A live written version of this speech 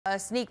A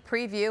sneak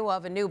preview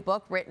of a new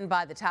book written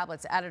by the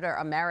tablet's editor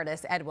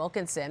emeritus, Ed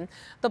Wilkinson.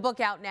 The book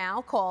out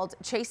now, called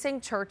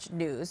Chasing Church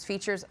News,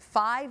 features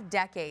 5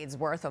 decades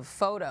worth of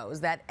photos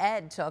that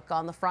Ed took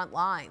on the front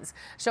lines,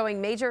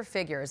 showing major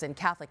figures in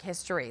Catholic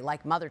history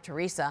like Mother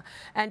Teresa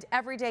and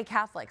everyday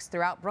Catholics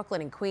throughout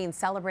Brooklyn and Queens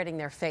celebrating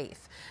their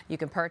faith. You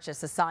can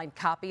purchase a signed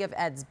copy of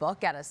Ed's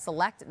book at a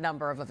select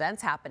number of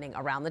events happening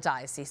around the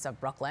Diocese of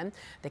Brooklyn.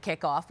 The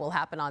kickoff will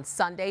happen on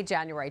Sunday,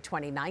 January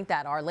 29th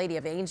at Our Lady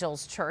of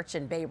Angels Church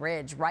in Bay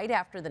Ridge, right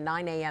after the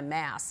 9 a.m.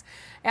 Mass.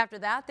 After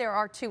that, there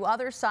are 2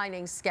 other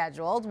signings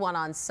scheduled, one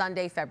on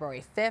Sunday,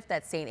 February 5th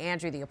at St.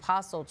 Andrew the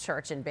Apostle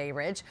Church in Bay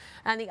Ridge,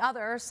 and the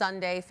other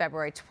Sunday,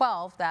 February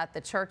 12th at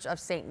the Church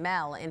of St.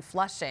 Mel in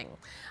Flushing.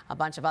 A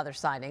bunch of other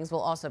signings will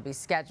also be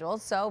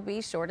scheduled, so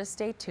be sure to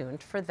stay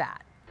tuned for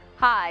that.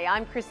 Hi,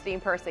 I'm Christine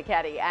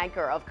Persichetti,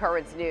 anchor of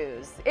Currents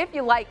News. If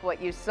you like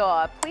what you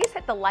saw, please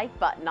hit the like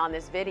button on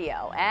this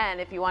video. And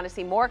if you want to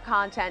see more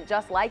content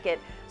just like it,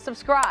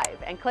 subscribe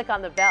and click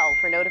on the bell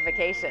for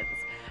notifications.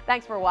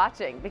 Thanks for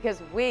watching,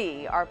 because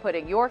we are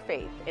putting your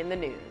faith in the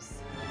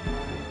news.